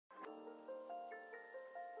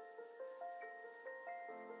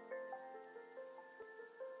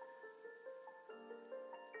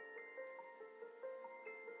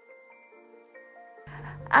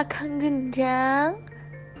akan gendang.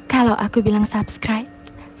 Kalau aku bilang subscribe,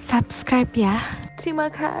 subscribe ya. Terima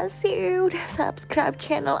kasih udah subscribe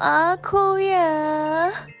channel aku ya.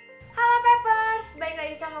 Halo Peppers, balik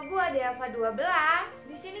lagi sama gue Deafad 12.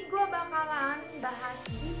 Di sini gue bakalan bahas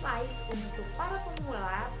device untuk para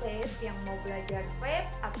pemula vape yang mau belajar vape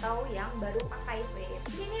atau yang baru pakai vape.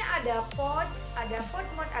 Di sini ada pod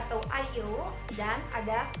mode atau IO, dan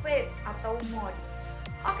ada vape atau mod.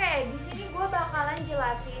 Oke, di sini gue bakalan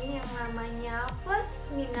jelasin yang namanya plus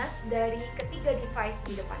minus dari ketiga device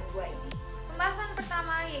di depan gue ini. Pembahasan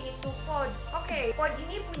pertama yaitu pod. Oke, pod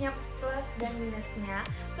ini punya plus dan minusnya.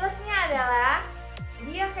 Plusnya adalah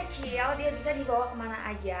dia kecil, dia bisa dibawa kemana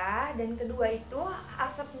aja. Dan kedua itu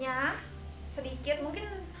asapnya sedikit, mungkin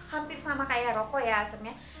hampir sama kayak rokok ya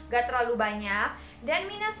asapnya, gak terlalu banyak. Dan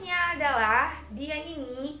minusnya adalah dia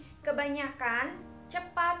ini kebanyakan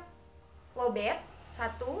cepat lowbat,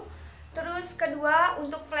 satu. Terus kedua,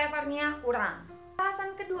 untuk flavornya kurang.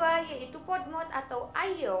 Pembahasan kedua yaitu pod mode atau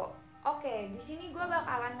IO. Oke, di sini gue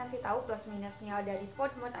bakalan ngasih tahu plus minusnya dari pod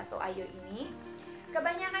mode atau IO ini.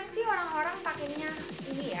 Kebanyakan sih orang-orang pakainya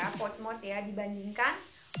ini ya, pod mode ya, dibandingkan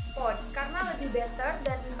pod, karena lebih better.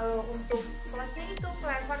 Dan untuk plusnya itu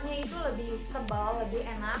flavornya itu lebih tebal, lebih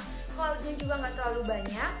enak, cloudnya juga nggak terlalu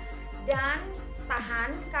banyak, dan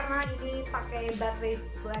tahan karena ini pakai baterai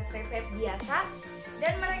vape biasa.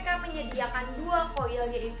 Dan mereka menyediakan dua coil,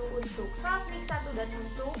 yaitu untuk self mix 1 dan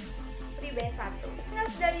untuk freebase 1.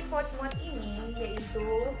 Minus dari pod mode ini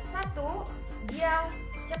yaitu satu, dia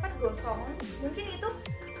cepat gosong. Mungkin itu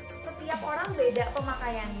setiap orang beda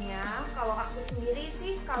pemakaiannya. Kalau aku sendiri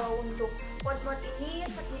sih, kalau untuk pod mode ini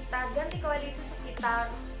sekitar ganti coil itu sekitar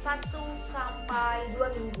 1 sampai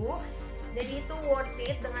 2 minggu. Dan itu worth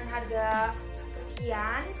it dengan harga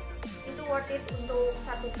sekian. Itu worth it untuk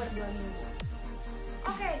 1/2 minggu.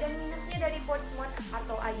 Oke, dan minusnya dari pod mode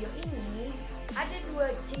atau IO ini ada dua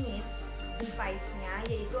jenis device-nya,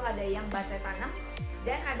 yaitu ada yang baterai tanam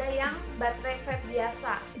dan ada yang baterai vape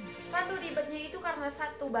biasa. Ribetnya itu karena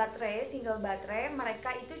satu baterai, single baterai,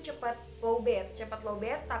 mereka itu cepat lowbat,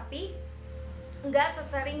 tapi nggak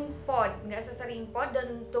sesering pod,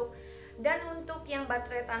 dan untuk yang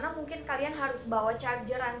baterai tanam mungkin kalian harus bawa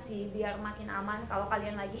chargeran sih biar makin aman kalau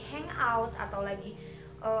kalian lagi hangout atau lagi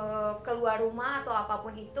keluar rumah atau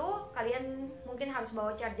apapun itu, kalian mungkin harus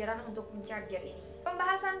bawa chargeran untuk mencharger ini.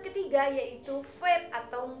 Pembahasan ketiga yaitu vape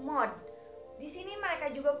atau mod. Di sini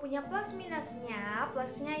mereka juga punya plus minusnya.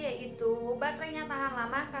 Plusnya yaitu baterainya tahan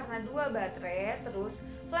lama karena dua baterai, terus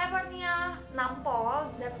flavornya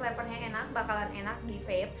nampol dan flavornya enak, bakalan enak di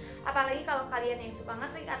vape. Apalagi kalau kalian yang suka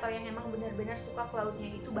ngetrik atau yang emang benar-benar suka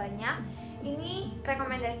cloudnya itu banyak, ini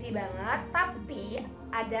rekomendasi banget. Tapi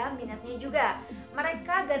ada minusnya juga.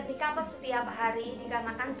 Mereka ganti kapas setiap hari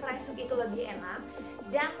dikarenakan fresh itu lebih enak.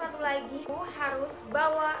 Dan satu lagi, harus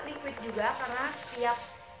bawa liquid juga karena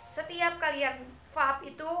setiap kalian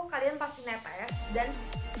vape itu kalian pasti netes, dan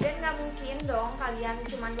nggak mungkin dong kalian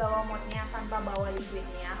cuma bawa modnya tanpa bawa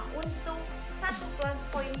liquidnya. Untuk satu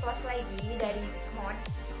poin plus lagi dari mod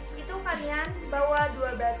itu, kalian bawa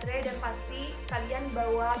dua baterai dan pasti kalian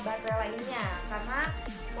bawa baterai lainnya, karena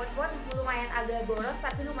mod lumayan agak boros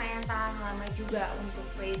tapi lumayan tahan lama juga untuk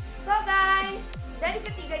vape. So guys, dari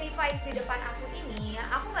ketiga device di depan aku ini,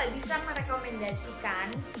 aku nggak bisa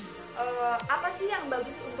merekomendasikan apa sih yang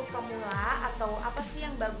bagus untuk pemula atau apa sih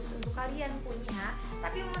yang bagus untuk kalian punya.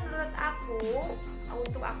 Tapi menurut aku,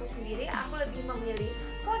 untuk aku sendiri, aku lebih memilih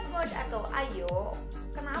pod mode atau IO.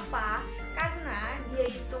 Kenapa? Karena dia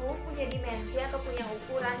itu punya dimensi atau punya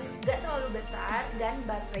ukuran gak terlalu besar dan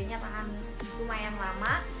baterainya tahan lumayan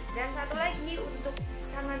lama. Dan satu lagi, untuk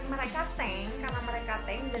karena mereka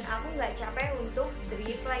tank dan aku nggak capek untuk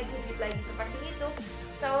drip lagi seperti itu.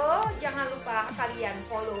 So, jangan lupa kalian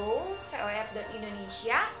follow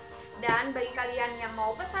cof.indonesia. Dan bagi kalian yang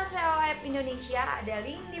mau pesan cof Indonesia, ada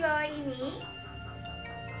link di bawah ini.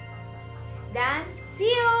 Dan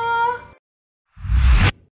see you!